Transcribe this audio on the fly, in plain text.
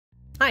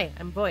Hi,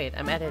 I'm Void.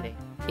 I'm editing.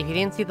 If you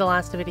didn't see the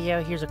last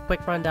video, here's a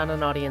quick rundown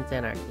on audience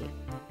anarchy.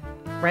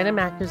 Random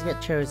actors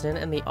get chosen,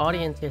 and the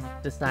audience gets to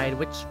decide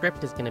which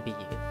script is going to be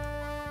used.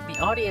 The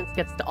audience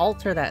gets to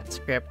alter that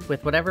script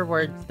with whatever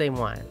words they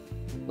want.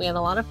 We had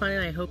a lot of fun,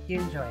 and I hope you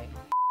enjoy.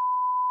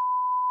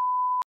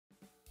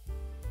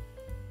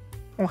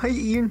 Oh, hey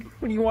Ian,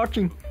 what are you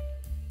watching?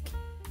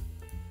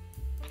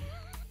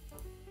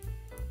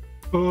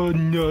 Oh,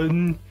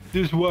 nothing.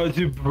 Just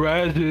watching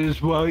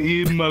Brazzers while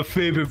eating my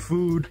favorite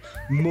food,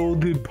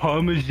 molded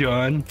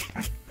Parmesan.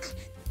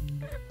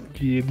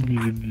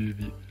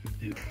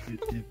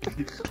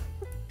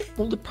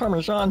 Molded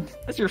Parmesan?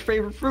 That's your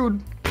favorite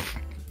food?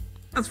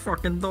 That's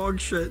fucking dog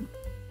shit.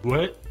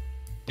 What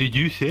did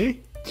you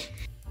say?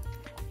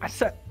 I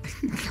said...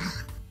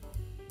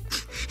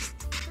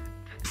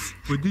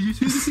 What did you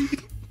say to me?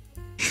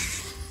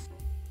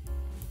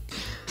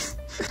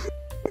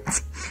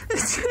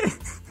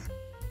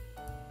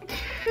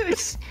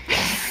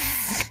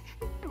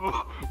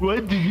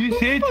 What did you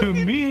say to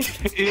me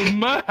in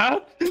my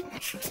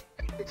house?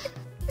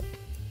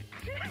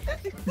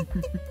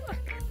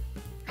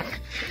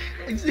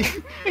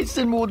 I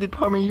said molded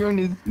Parmesan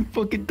is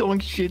fucking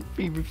dog shit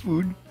favorite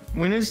food.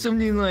 When it's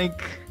something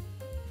like...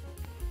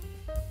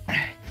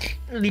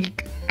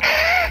 leek.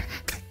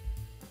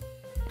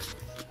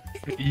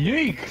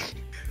 Yikes!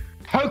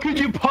 How could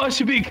you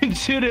possibly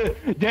consider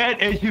that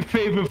as your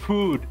favorite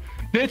food?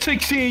 That's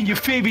like saying your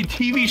favorite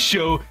TV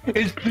show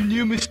is the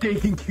new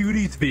Mistaken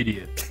Cuties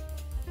video.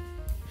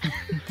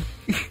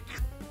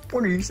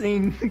 What are you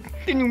saying?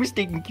 The new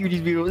Mistaken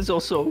Cuties video is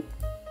also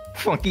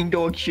fucking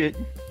dog shit.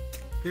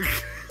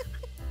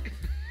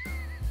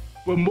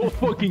 Well, more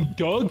fucking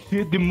dog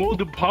shit than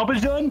molded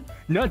Parmesan?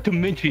 Not to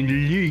mention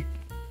leek.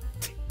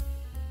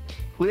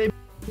 Well, I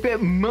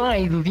bet my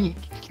leek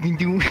can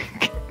do...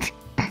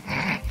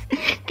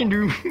 can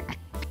do...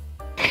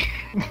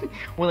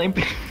 Well, I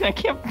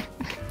can't...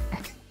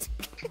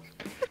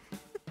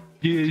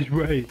 Yeah, it's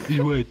right. It's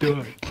what I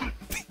thought.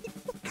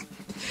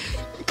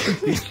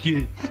 It's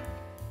shit.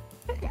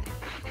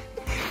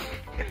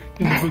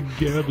 It's fucking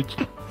garbage.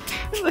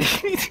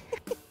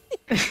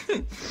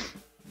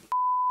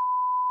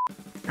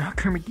 Oh,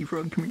 Kermit the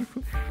Frog, Kermit the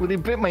Frog. Well, they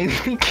bet my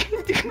leek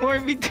can do more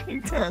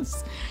everything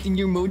tasks than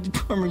your molded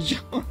Parmesan.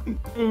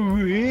 Oh,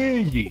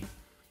 really?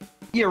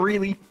 Yeah,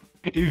 really?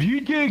 If you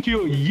think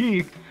your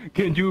yeek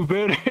can do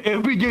better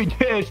everyday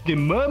tasks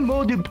than my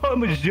molded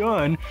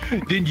Parmesan,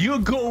 then you're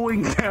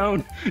going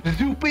down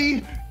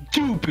zoopy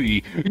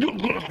doopy.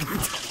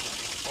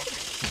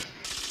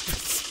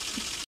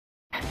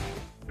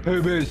 How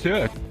about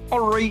that?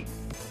 Alright.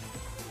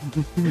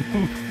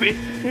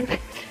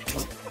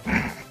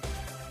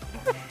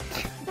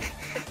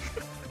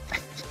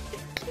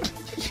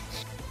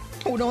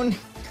 Hold on.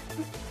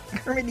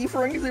 Kermit the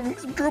Frog is having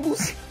some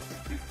troubles.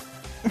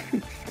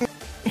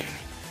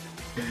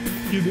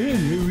 Get in,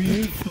 here he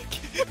is.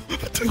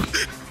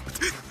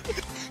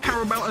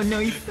 How about a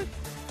knife?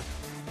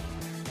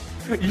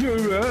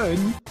 You're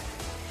on.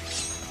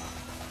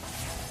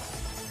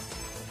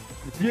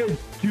 Let's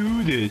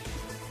do this.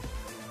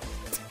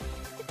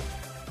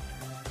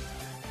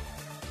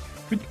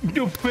 It's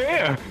no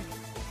fair.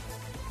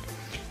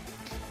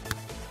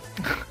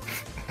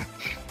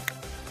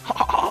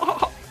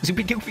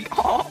 Zoopy doopy.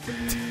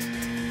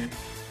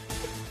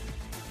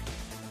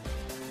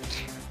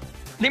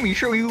 Let me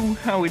show you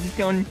how it's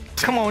done.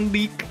 Come on,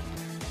 leek.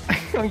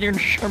 You're the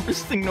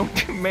sharpest thing known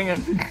to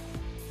man.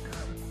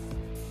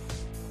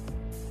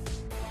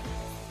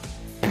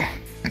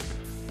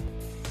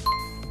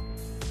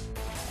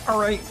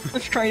 Alright,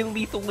 let's try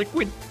lethal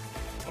liquid.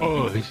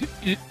 Oh,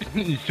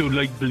 so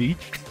like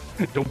bleach?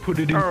 Don't put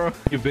it in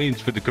your veins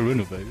for the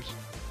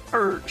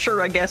coronavirus.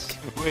 Sure, I guess.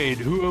 Wait,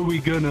 who are we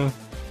gonna...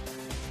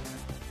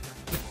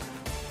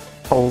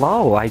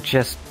 Hello,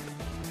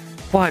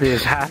 what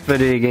is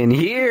happening in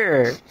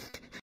here?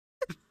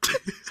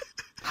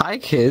 Hi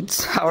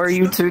kids, how are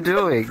you two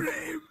doing?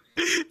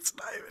 It's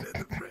not even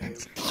in the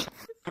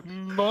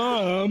frame.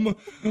 Mom,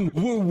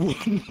 we're 1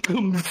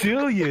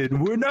 gazillion.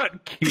 We're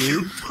not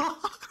kids.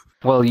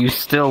 Well, you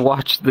still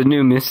watch the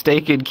new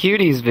Mistaken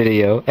Cuties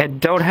video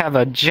and don't have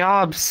a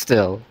job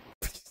still.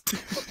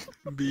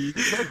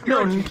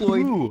 You're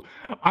unemployed. True.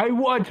 I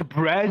watch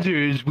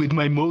Brazzers with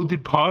my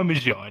molded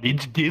Parmesan.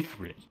 It's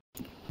different.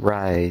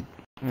 Right.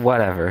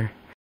 Whatever.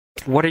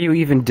 What are you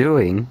even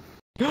doing?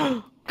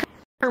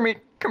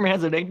 Kermit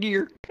has an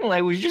idea. Well, I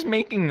was just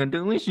making a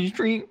delicious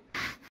treat.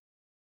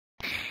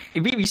 A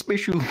baby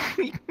special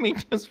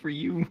made just for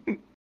you. Here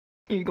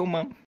you go,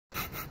 Mom.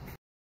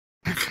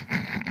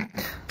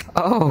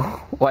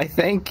 Oh, why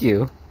thank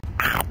you.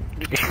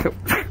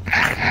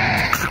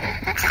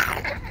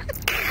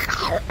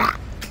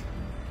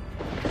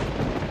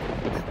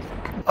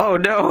 Oh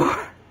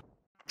no!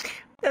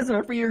 That's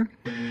not for you.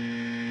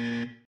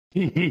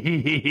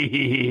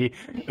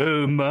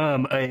 Oh,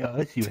 Mom, I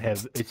also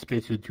have a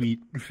special treat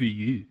for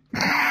you.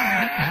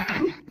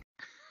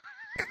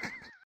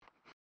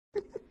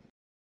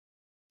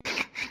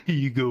 Here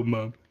you go,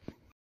 Mom.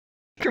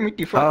 Kermit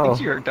the Frog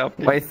thinks you're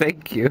adopted. Why,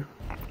 thank you.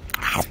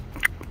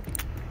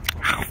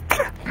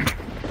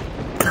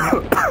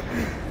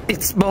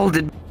 It's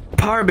molded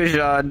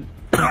Parmesan.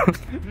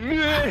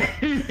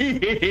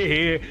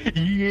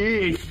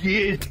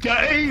 Yes,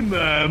 time,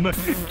 Mom.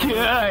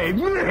 Time.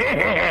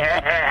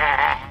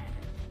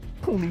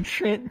 Holy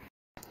shit.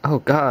 Oh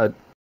god.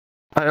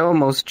 I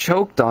almost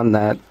choked on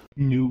that.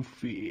 No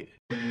fear.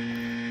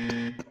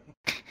 You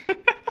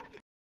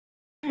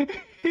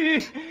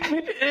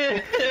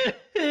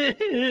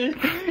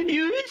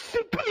were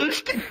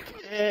supposed to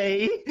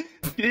say.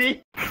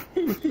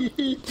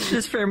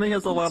 This family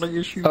has a lot of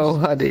issues. Oh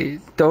honey,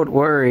 don't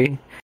worry.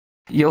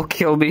 You'll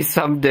kill me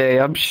someday,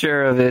 I'm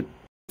sure of it.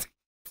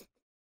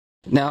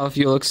 Now if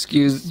you'll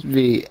excuse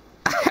me,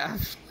 I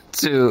have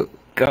to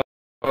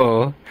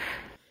go.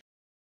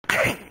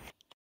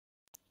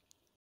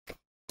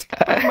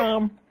 Bye,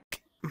 Mom.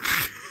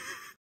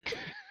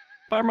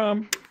 Bye,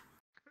 Mom.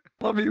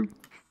 Love you.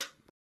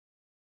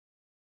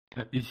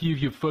 Let's see if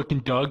your fucking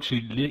dog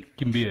shit lick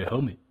can be a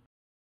helmet.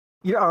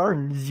 You are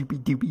zippy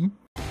doopy.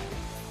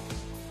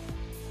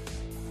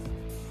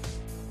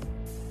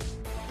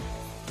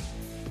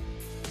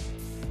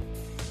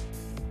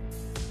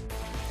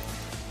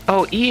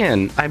 Oh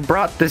Ian, I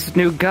brought this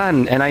new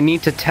gun and I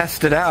need to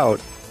test it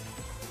out.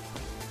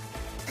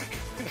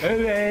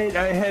 Alright,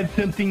 I have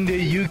something that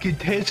you can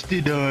test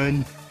it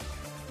on.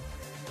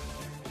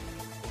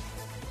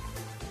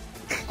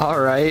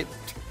 Alright.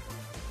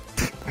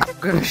 I'm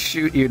gonna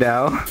shoot you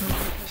now.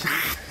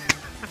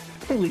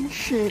 Holy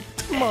shit,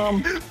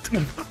 Mom.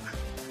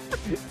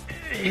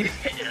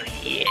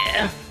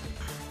 Yeah.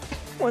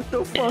 What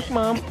the fuck,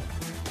 Mom?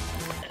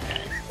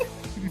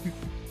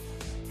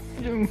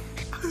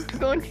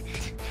 Gun.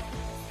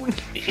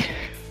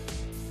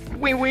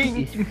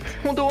 Wait,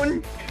 hold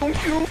on. Don't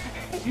shoot.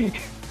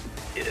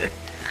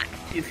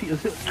 It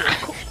feels so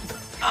cold.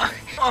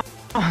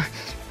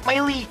 My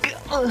leak.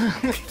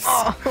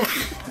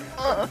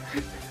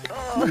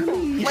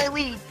 My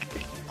leak.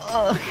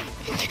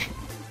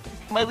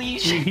 My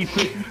leash. He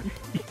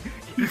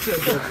said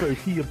that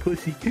first. He a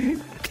pussy.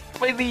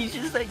 My leash,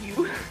 is that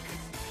you?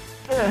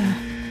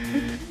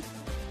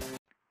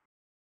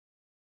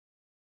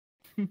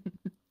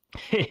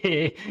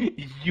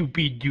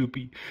 Zoopy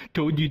doopy.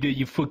 Told you that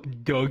your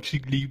fucking dog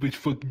shit league was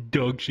fucking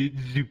dog shit.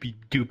 Zoopy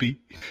doopy.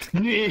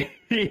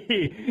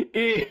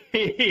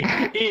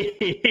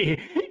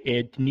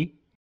 Anthony.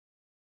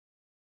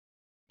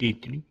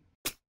 Anthony.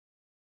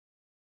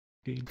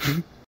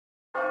 Anthony.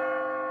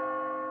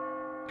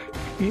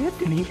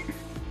 Anthony.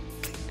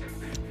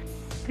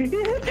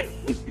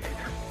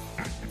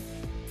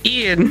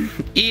 Ian,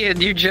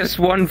 you just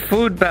won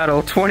Food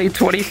Battle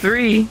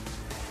 2023.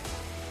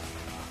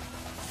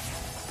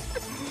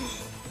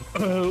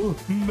 Oh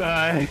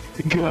my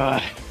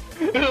god.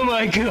 Oh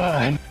my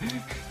god.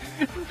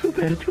 Food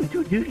Battle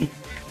 2023.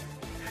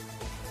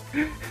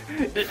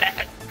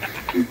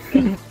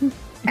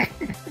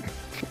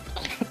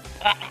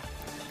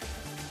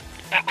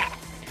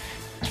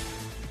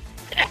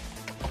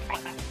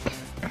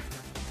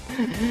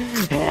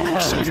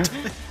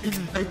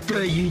 I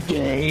thought you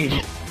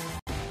died.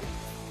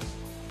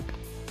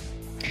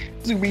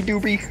 Zooby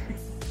dooby.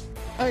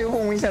 I've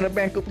always had a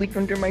backup leak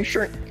under my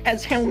shirt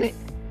as helmet.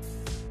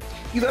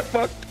 You got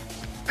fucked.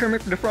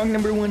 Kermit the Frog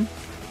 #1.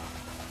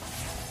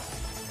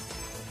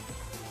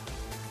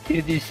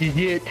 So this is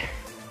it.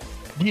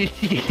 This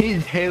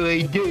is how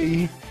I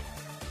die.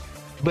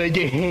 By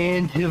the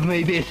hands of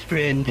my best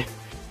friend.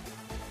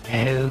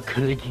 How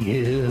could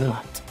you?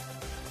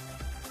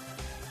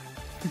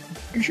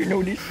 You should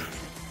know this.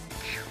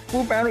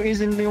 Full battle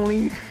isn't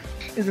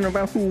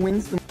about who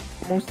wins the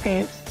most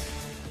camps,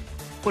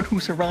 but who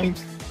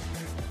survives.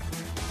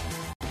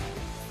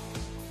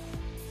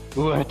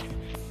 What?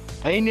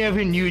 I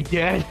never knew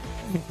that.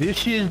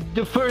 This is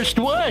the first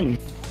one.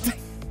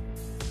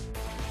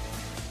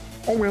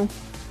 Oh well.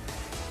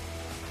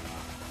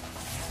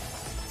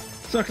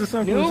 Sucks to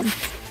suck. No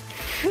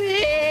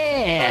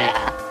fair.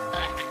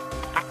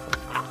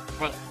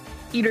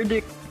 Eat her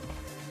dick.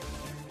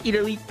 Eat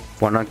her leak.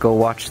 Wanna go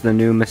watch the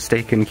new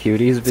Mistaken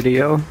Cuties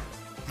video?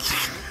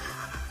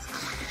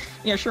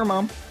 Yeah, sure,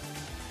 Mom.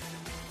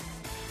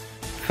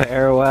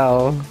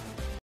 Farewell.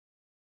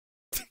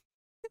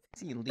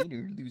 See you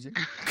later, loser.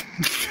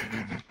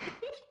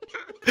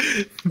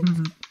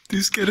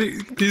 These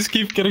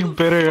keep getting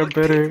better and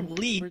better.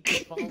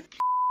 Leak.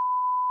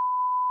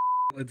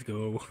 Let's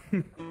go.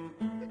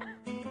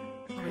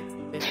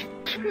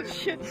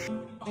 Shit.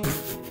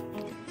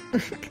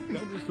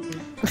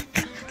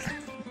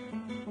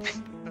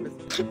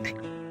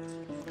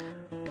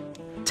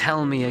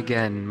 Tell me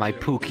again, my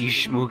Pookie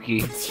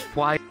Schmookie.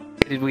 Why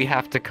did we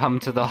have to come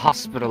to the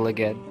hospital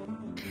again?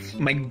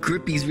 My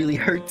grippies really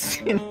hurts,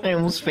 and I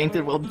almost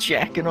fainted while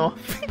jacking off.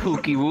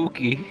 Pookie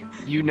Wookie,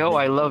 you know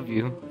I love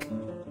you.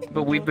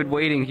 But we've been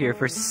waiting here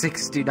for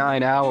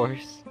 69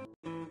 hours.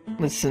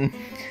 Listen,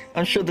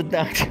 I'm sure the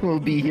doctor will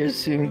be here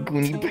soon,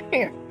 Goonie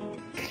Bear.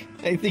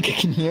 I think I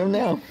can hear him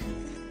now.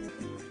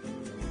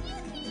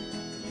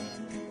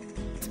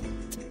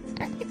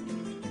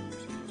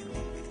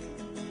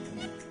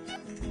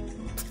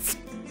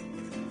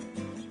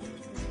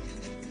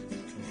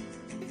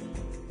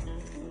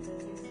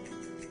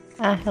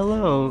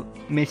 Hello,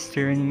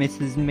 Mr. and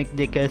Mrs.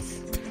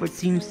 McDickus. What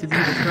seems to be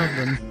the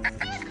problem?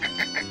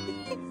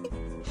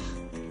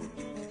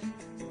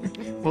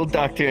 Well,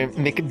 Doctor,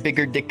 make it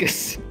bigger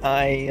dickus.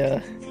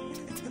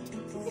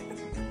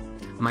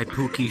 My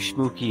pookie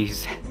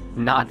schmookies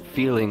not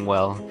feeling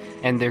well,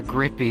 and their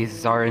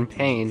grippies are in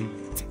pain.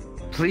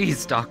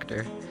 Please,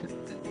 doctor.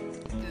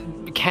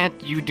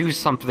 Can't you do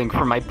something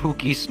for my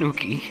pookie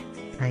snooky?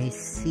 I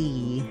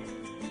see.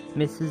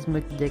 Mrs.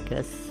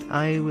 McDickus,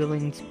 I will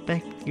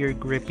inspect your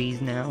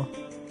grippies now.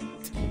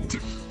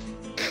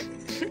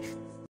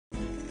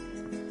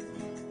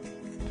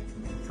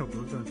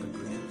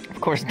 Of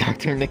course,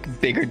 Doctor, make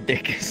it bigger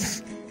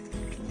dickus.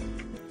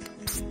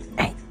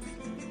 Hey,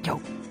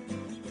 yo,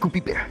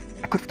 Goopy Bear.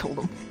 I could have told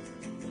him.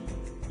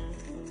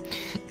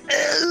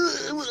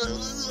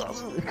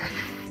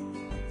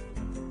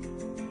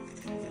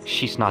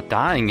 She's not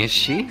dying, is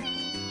she?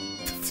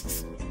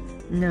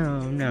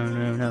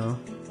 No.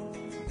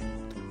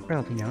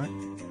 Probably not.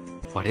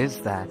 What is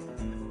that?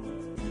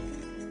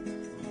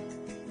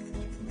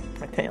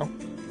 My tail.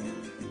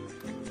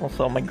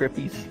 Also, my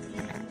grippies.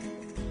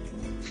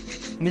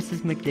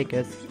 Mrs.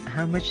 McDickus,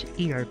 how much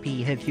ERP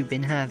have you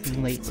been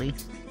having lately?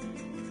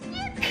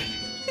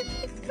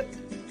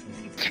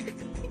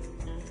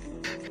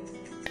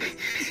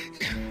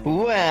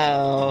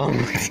 Well,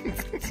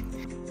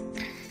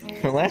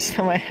 the last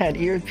time I had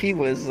ERP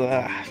was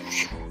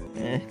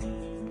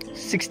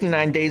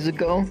 69 days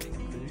ago.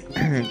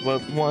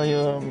 Why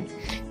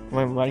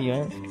do you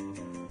ask?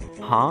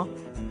 Huh?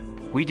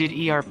 We did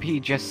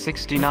ERP just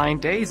 69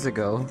 days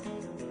ago.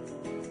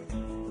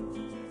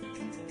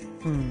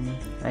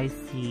 I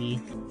see.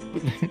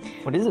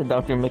 What is it,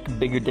 Doctor? Make it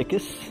bigger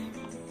dickus?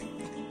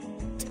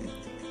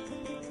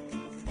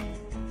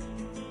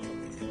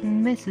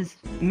 Mrs.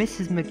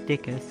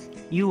 McDickus,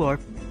 you are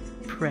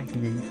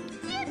pregnant.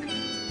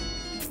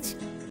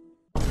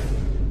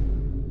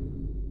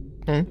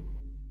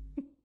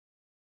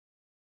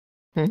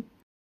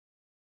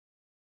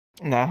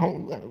 Now,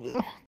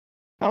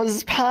 how is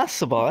this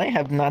possible? I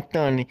have not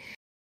done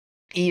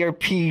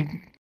ERP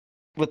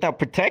without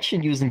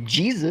protection using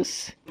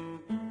Jesus.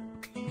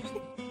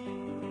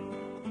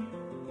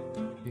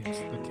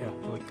 Yes, the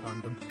Catholic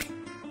condom.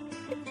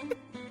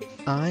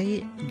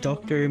 I,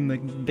 Dr.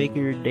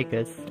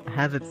 McBiggerdickus,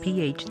 have a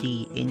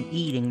PhD in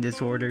eating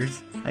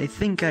disorders. I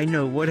think I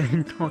know what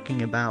I'm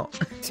talking about.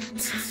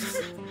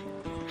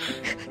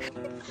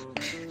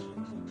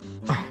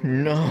 Oh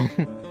no.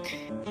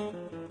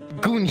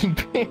 Goonie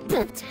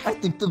Bear, I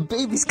think the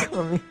baby's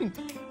coming.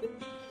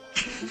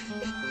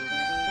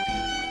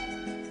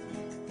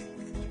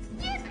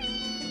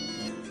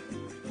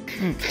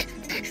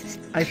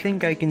 I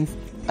think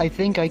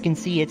I can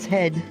see its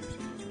head.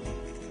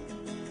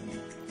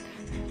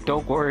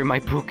 Don't worry, my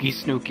pookie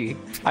snooky.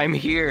 I'm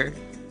here.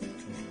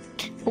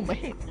 Oh my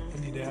hand. I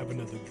need to have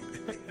another.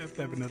 I have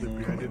to have another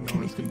beer. I didn't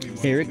know it was gonna be one.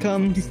 Here it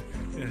comes.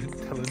 Yeah,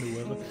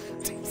 telenovela.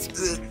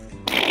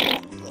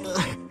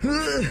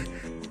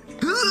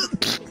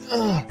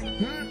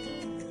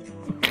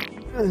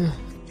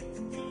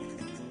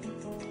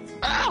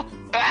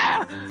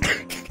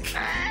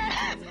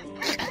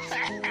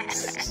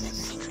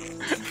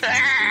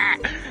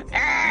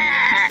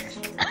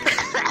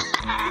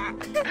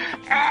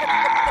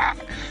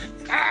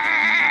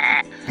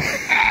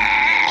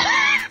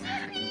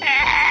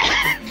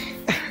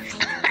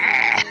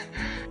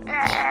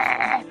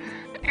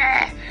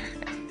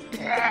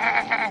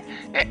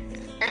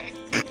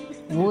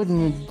 What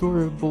an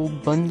adorable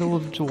bundle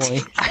of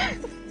joy.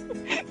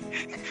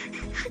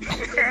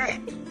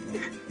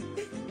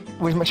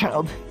 Where's my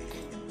child?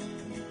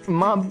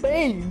 My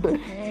babe.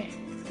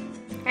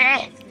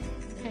 I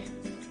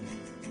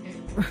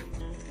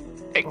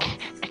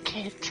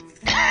can't.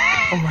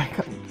 Oh my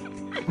god.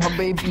 My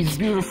baby's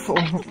beautiful.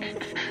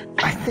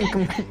 I think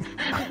I'm...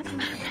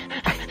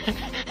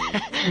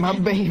 My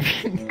baby.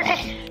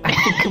 I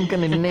think I'm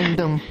gonna name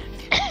them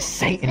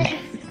Satan.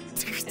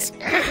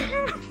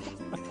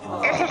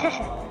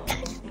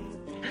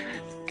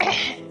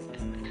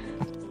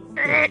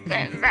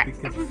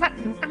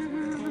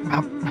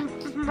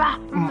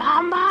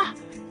 Mama?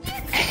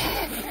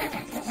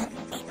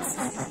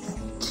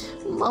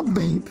 My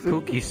baby.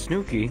 Pookie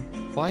snooky.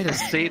 Why does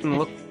Satan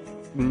look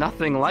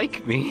nothing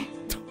like me?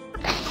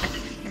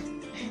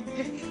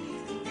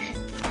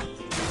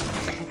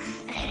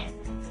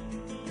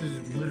 This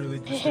is literally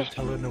just a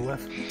telenovela.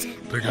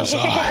 Because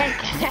I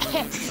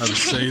am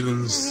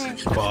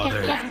Satan's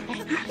father.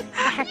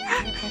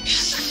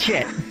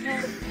 Shit.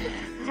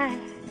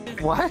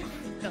 What?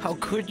 How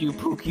could you,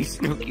 Pookie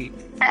Snooky?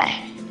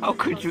 How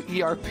could you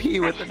ERP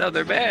with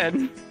another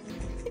man?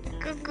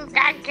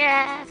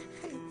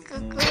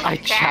 I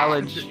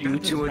challenge you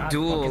to a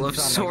duel of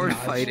sword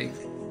fighting.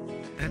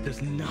 That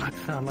does not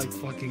sound like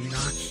fucking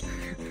Notch.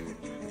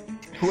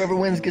 Whoever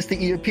wins gets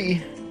the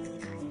ERP.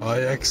 I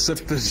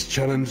accept this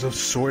challenge of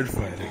sword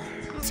fighting.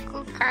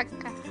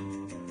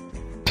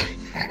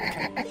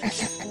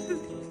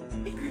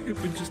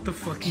 With just the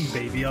fucking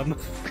baby on the...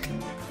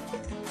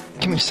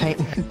 Come here,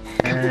 Satan.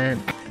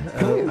 I'm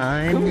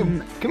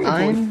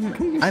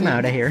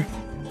out of here.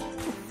 Where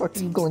the fuck are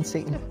you going,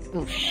 Satan?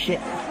 Oh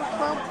shit.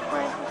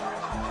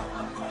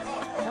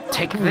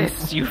 Take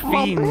this, you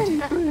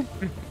fiend!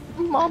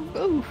 Mom,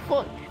 oh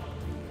fuck.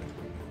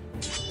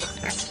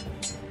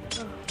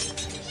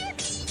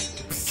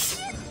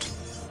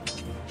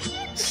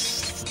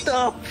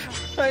 Stop!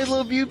 I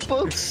love you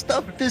both.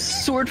 Stop this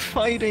sword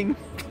fighting.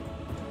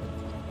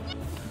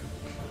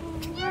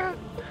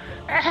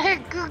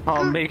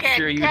 I'll make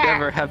sure you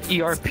never have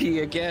ERP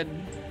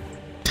again.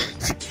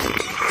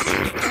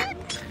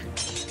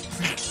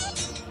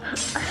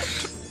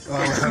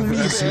 I'll have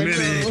as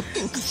many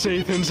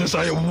Satans as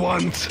I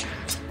want.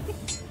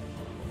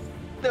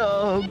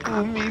 No,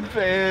 Gloomy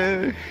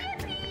Bear.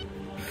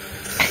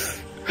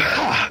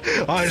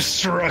 I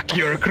struck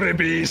your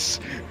cribbies.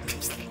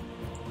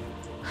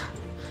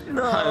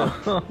 No.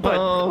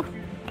 But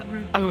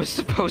I was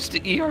supposed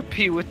to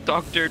ERP with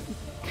Dr.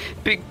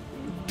 Big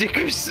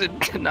Dickerson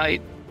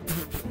tonight.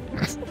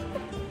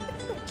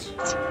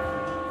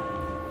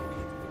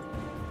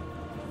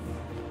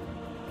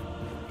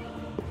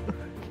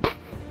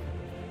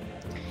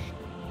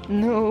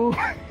 No.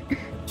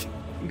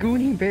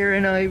 Goonie Bear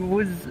and I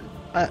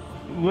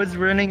was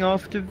running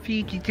off to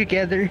Fiji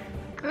together.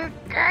 Oh,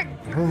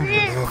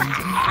 you,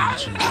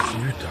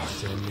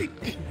 Doctor,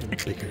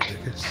 Bigger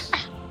Dickus.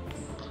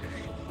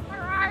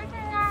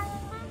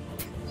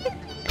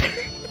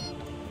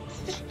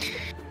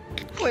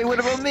 Wait, what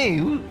about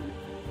me?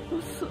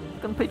 Who's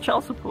gonna pay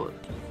child support?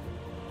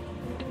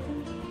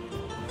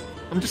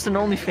 I'm just an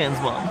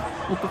OnlyFans mom.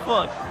 What the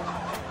fuck?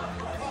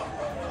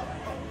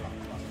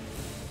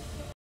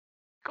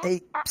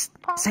 Hey, psst,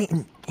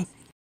 Satan. Hey,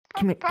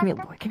 come here,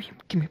 boy. Come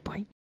here,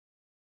 boy.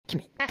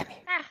 Come here.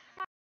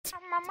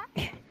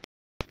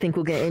 Think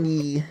we'll get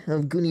any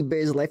of Goonie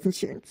Bear's life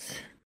insurance?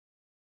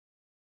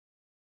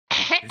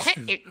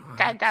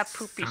 Dada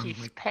poopy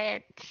his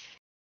pants.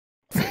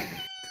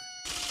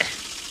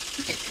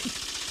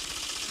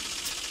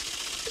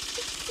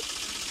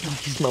 Oh,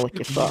 you smell like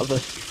your father.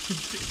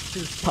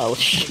 Pile of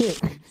shit.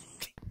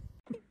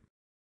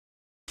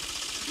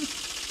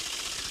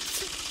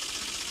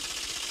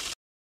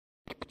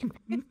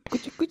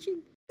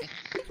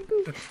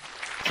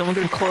 Someone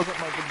gonna close up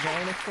my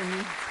vagina for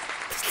me?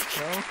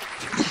 No?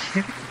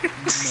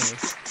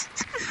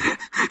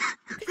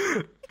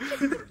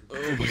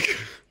 Oh my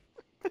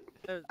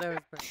god. That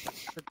was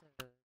perfect.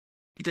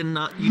 You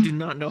do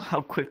not know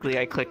how quickly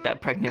I clicked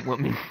that pregnant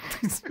woman.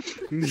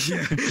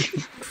 Yeah.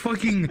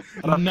 Fucking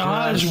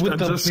Naj with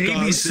the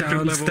baby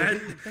sounds.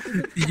 That.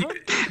 He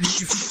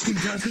fucking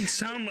doesn't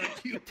sound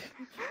like you.